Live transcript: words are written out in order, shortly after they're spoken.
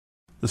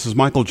This is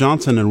Michael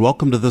Johnson, and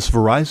welcome to this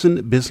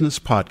Verizon Business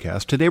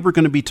podcast. Today we're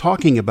going to be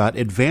talking about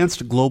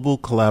advanced global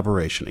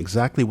collaboration,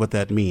 exactly what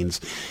that means.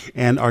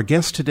 And our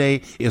guest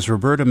today is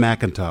Roberta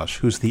Mackintosh,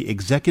 who's the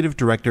Executive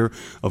Director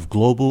of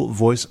Global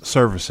Voice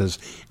Services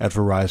at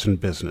Verizon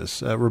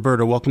Business.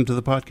 Roberta, welcome to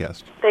the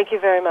podcast. Thank you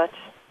very much.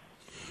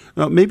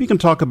 Now, maybe you can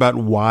talk about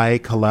why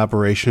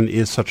collaboration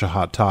is such a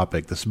hot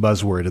topic, this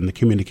buzzword in the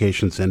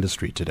communications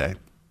industry today.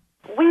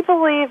 We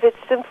believe it's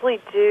simply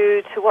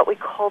due to what we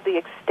call the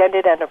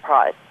extended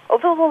enterprise.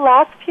 Over the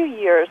last few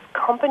years,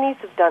 companies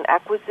have done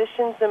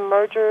acquisitions and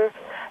mergers.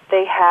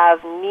 They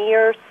have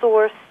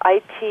near-source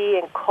IT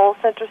and call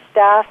center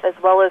staff as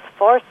well as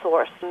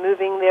far-source,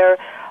 moving their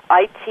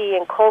IT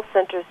and call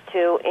centers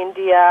to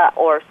India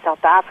or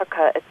South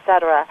Africa,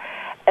 etc.,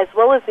 as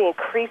well as the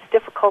increased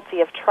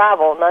difficulty of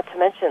travel, not to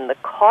mention the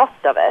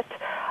cost of it,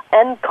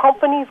 and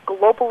companies'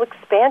 global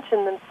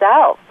expansion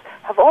themselves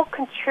have all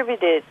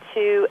contributed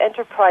to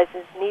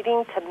enterprises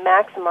needing to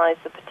maximize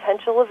the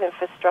potential of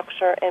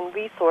infrastructure and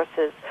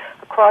resources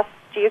across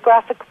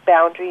geographic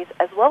boundaries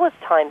as well as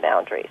time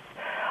boundaries.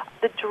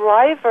 The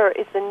driver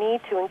is the need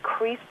to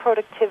increase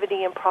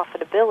productivity and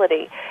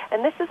profitability,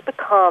 and this has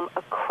become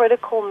a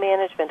critical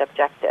management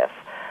objective.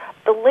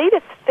 The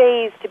latest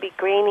phase to be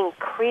gaining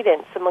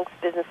credence amongst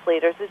business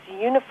leaders is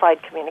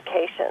unified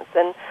communications,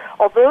 and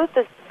although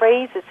the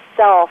phrase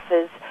itself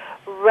is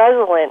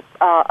redolent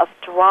of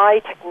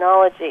dry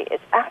technology, it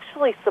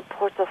actually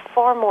supports a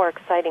far more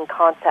exciting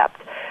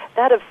concept,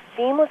 that of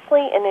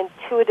seamlessly and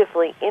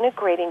intuitively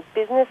integrating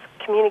business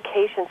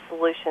communication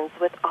solutions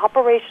with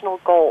operational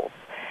goals,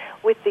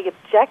 with the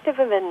objective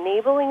of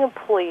enabling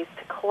employees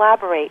to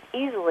collaborate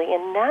easily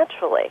and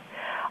naturally.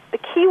 The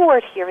key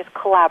word here is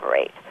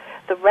collaborate.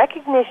 The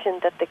recognition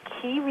that the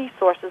key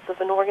resources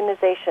of an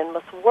organization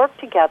must work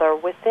together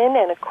within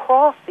and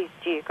across these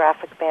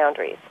geographic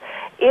boundaries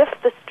if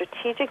the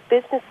strategic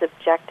business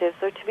objectives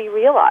are to be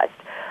realized.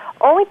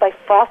 Only by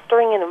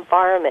fostering an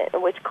environment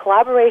in which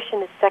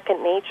collaboration is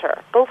second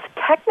nature, both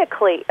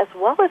technically as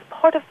well as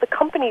part of the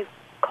company's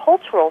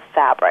cultural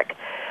fabric,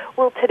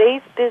 will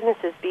today's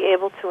businesses be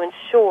able to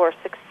ensure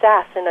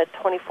success in a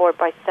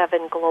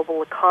 24/7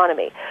 global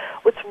economy.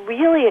 What's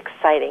really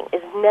exciting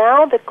is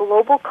now that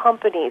global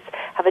companies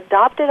have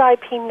adopted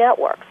IP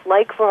networks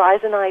like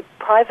Verizon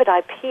Private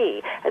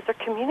IP as their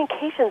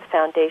communications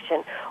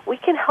foundation, we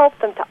can help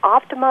them to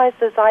optimize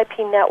those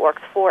IP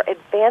networks for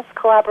advanced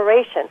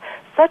collaboration,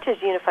 such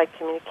as unified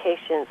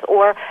communications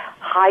or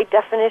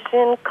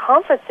high-definition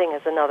conferencing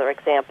as another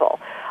example.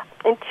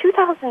 In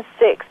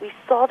 2006, we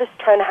saw this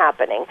trend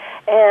happening,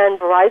 and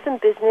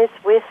Verizon Business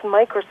with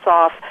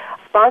Microsoft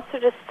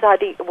sponsored a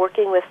study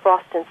working with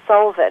Frost &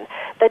 Sullivan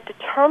that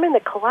determined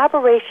that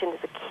collaboration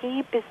is a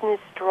key business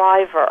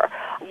driver,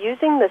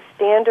 using the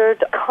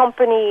standard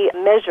company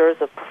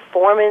measures of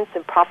performance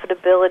and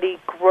profitability,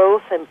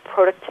 growth and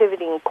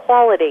productivity and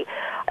quality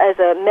as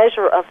a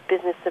measure of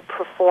business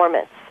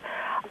performance.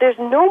 There's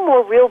no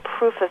more real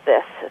proof of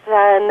this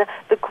than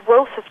the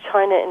growth of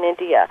China and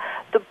India.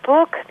 The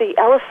book, The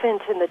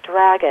Elephant and the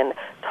Dragon,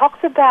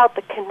 talks about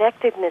the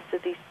connectedness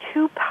of these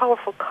two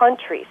powerful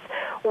countries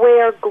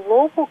where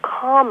global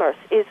commerce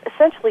is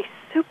essentially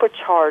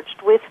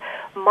supercharged with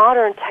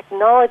modern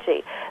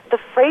technology. The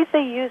phrase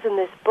they use in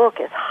this book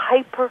is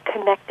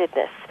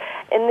hyper-connectedness,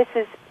 and this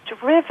is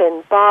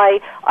driven by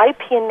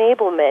IP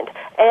enablement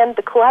and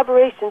the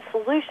collaboration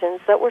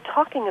solutions that we're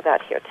talking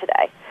about here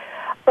today.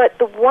 But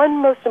the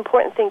one most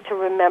important thing to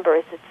remember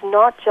is it's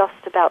not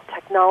just about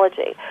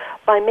technology.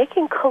 By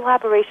making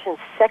collaboration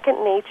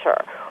second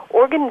nature,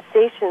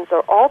 organizations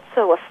are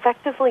also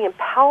effectively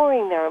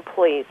empowering their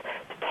employees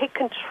to take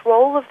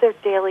control of their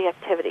daily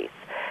activities.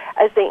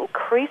 As they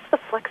increase the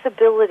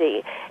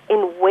flexibility in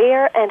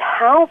where and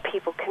how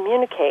people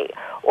communicate,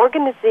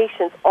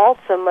 organizations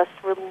also must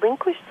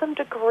relinquish some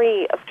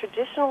degree of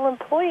traditional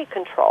employee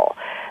control.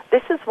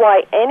 This is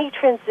why any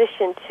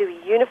transition to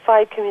a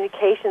unified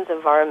communications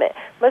environment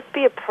must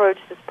be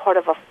approached as part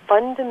of a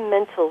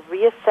fundamental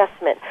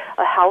reassessment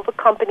of how the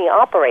company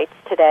operates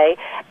today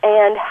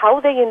and how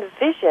they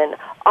envision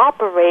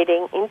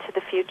operating into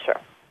the future.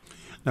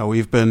 Now,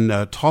 we've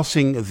been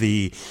tossing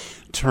the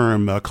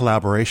term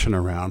collaboration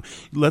around.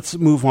 Let's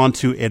move on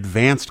to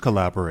advanced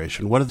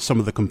collaboration. What are some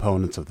of the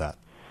components of that?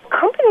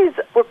 Companies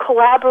were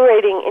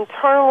collaborating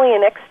internally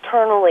and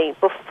externally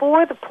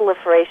before the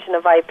proliferation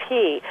of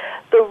IP.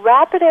 The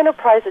rapid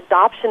enterprise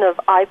adoption of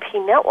IP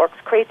networks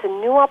creates a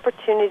new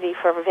opportunity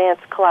for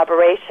advanced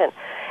collaboration.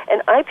 An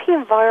IP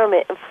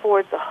environment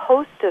affords a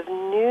host of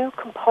new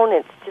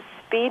components to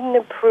speed and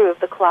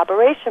improve the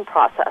collaboration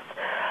process.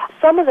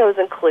 Some of those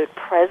include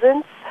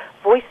presence,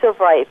 voice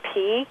over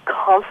IP,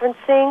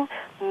 conferencing,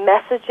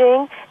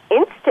 messaging,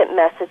 instant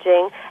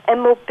messaging,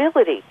 and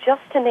mobility, just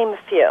to name a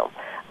few.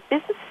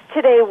 Businesses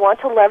today want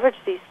to leverage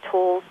these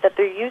tools that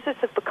their users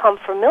have become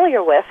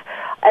familiar with,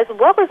 as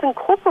well as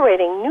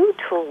incorporating new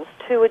tools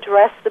to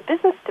address the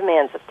business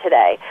demands of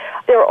today.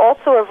 There are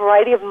also a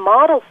variety of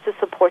models to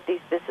support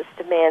these business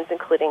demands,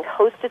 including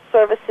hosted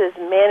services,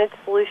 managed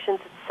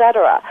solutions, etc.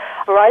 etc.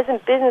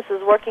 Verizon Business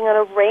is working on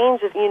a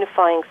range of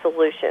unifying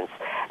solutions.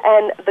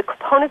 And the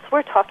components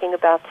we're talking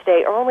about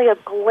today are only a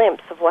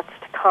glimpse of what's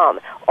to come,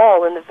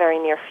 all in the very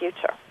near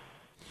future.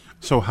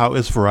 So how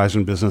is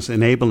Verizon Business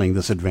enabling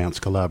this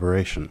advanced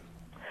collaboration?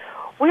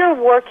 We are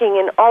working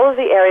in all of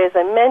the areas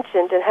I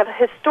mentioned and have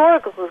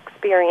historical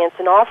experience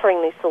in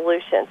offering these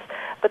solutions.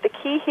 But the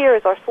key here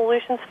is our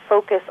solutions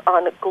focus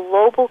on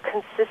global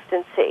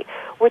consistency,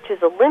 which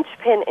is a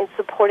linchpin in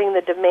supporting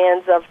the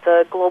demands of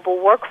the global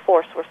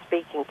workforce we're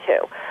speaking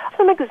to.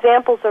 Some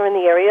examples are in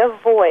the area of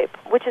VoIP,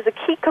 which is a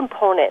key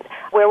component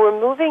where we're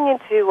moving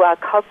into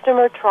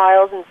customer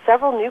trials in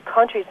several new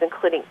countries,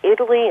 including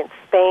Italy and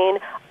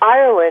Spain,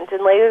 Ireland,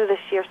 and later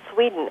this year,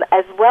 Sweden,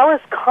 as well as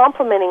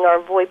complementing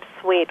our VoIP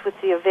suite with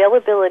the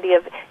availability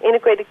of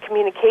integrated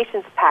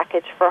communications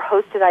package for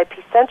hosted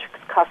IP-centric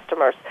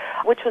customers,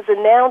 which was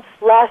announced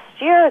last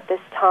year at this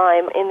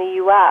time in the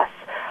U.S.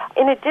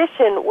 In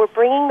addition, we're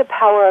bringing the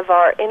power of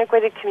our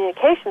integrated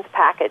communications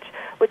package,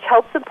 which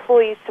helps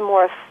employees to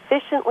more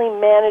efficiently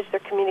manage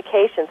their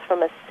communications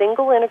from a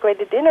single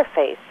integrated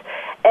interface.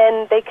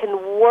 And they can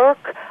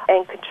work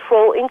and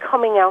control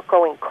incoming,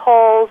 outgoing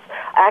calls,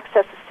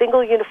 access a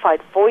single unified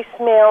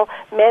voicemail,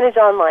 manage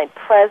online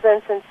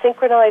presence, and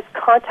synchronize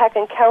contact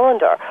and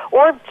calendar,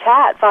 or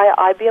chat via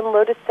IBM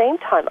Lotus Same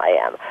Time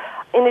IM.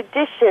 In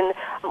addition,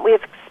 we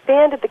have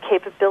expanded the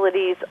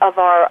capabilities of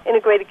our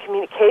integrated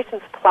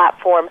communications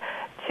platform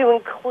to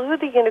include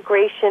the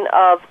integration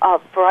of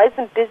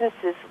Verizon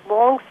Business's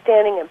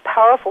long-standing and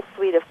powerful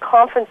suite of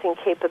conferencing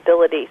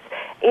capabilities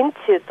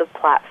into the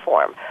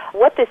platform.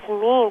 What this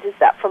means is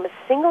that from a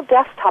single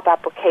desktop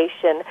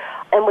application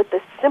and with the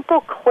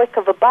simple click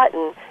of a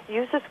button,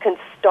 users can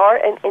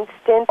start an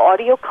instant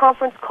audio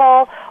conference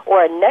call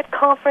or a net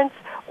conference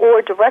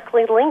or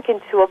directly link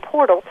into a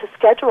portal to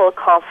schedule a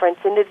conference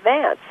in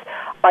advance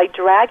by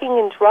dragging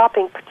and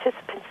dropping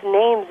participants'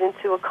 names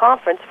into a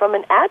conference from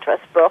an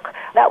address book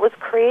that was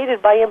created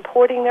by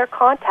importing their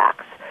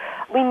contacts.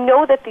 We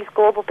know that these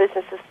global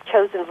businesses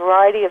chose a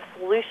variety of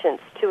solutions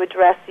to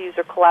address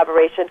user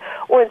collaboration,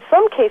 or in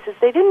some cases,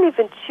 they didn't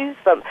even choose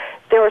them.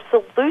 There are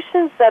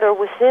solutions that are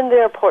within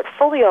their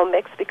portfolio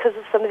mix because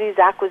of some of these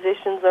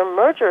acquisitions or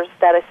mergers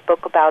that I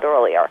spoke about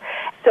earlier.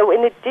 So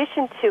in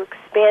addition to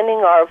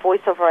expanding our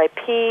voice over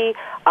IP,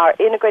 our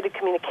integrated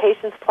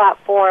communications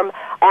platform,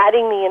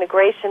 adding the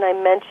integration I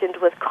mentioned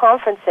with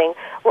conferencing,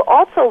 we're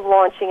also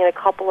launching in a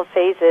couple of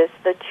phases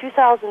the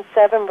 2007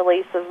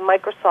 release of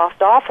Microsoft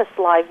Office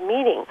Live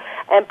Meeting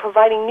and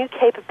providing new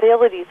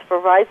capabilities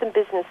for Verizon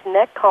Business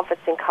Net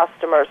conferencing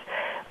customers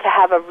to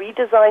have a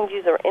redesigned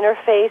user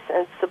interface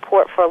and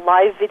support for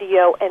live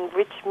video and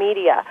rich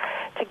media.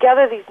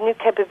 Together, these new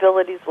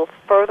capabilities will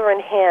further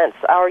enhance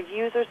our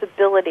users'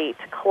 ability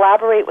to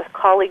collaborate with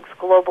colleagues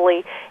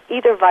globally,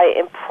 either via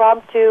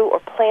impromptu or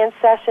planned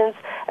sessions,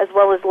 as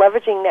well as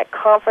leveraging net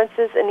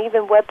conferences and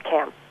even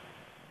webcam.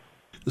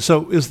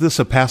 So is this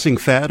a passing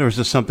fad, or is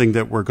this something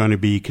that we're going to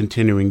be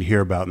continuing to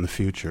hear about in the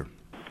future?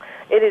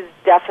 It is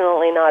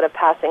definitely not a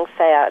passing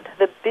fad.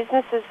 The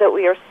businesses that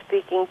we are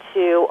speaking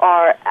to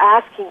are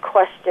asking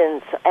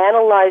questions,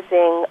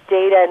 analyzing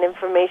data and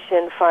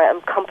information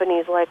from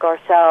companies like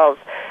ourselves.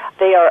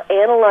 They are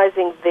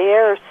analyzing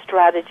their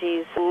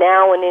strategies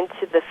now and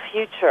into the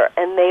future,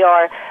 and they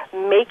are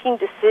making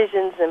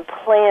decisions and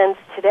plans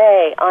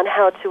today on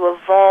how to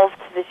evolve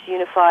to this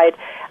unified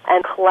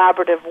and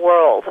collaborative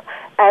world.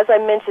 As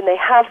I mentioned, they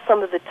have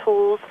some of the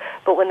tools,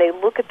 but when they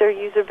look at their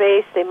user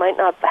base, they might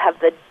not have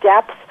the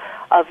depth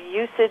of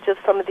usage of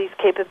some of these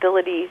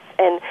capabilities,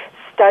 and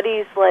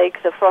studies like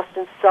the Frost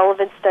 &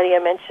 Sullivan study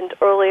I mentioned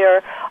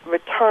earlier,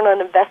 return on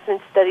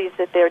investment studies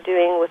that they're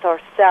doing with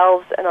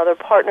ourselves and other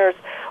partners,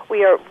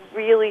 we are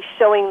really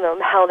showing them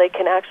how they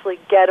can actually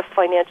get a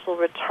financial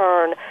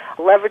return,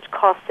 leverage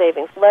cost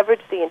savings,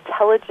 leverage the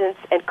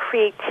intelligence and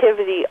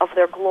creativity of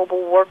their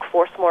global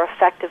workforce more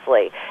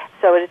effectively.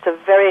 So it's a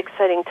very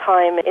exciting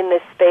time in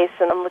this space,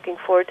 and I'm looking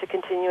forward to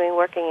continuing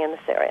working in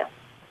this area.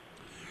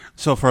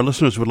 So if our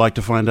listeners would like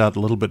to find out a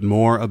little bit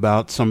more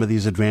about some of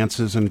these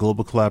advances in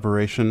global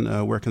collaboration,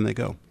 where can they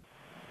go?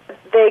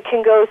 They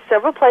can go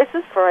several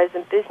places.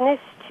 Verizon Business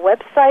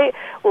website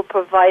will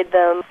provide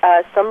them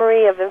a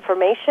summary of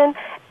information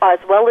as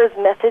well as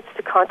methods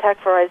to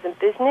contact Verizon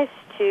Business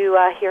to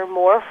hear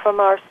more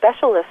from our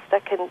specialists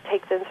that can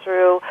take them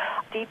through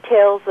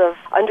details of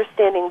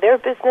understanding their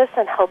business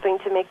and helping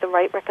to make the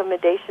right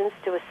recommendations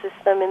to assist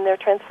them in their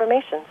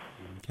transformations.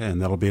 Okay,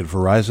 and that'll be at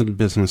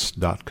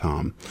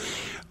VerizonBusiness.com.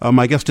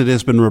 My guest today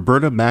has been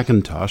Roberta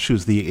Mackintosh,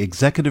 who's the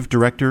Executive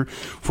Director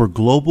for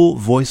Global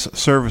Voice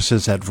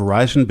Services at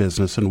Verizon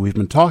Business, and we've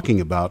been talking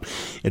about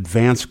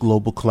advanced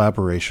global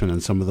collaboration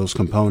and some of those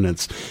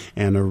components.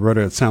 And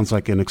Roberta, it sounds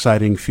like an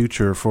exciting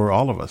future for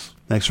all of us.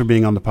 Thanks for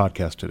being on the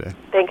podcast today.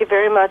 Thank you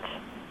very much.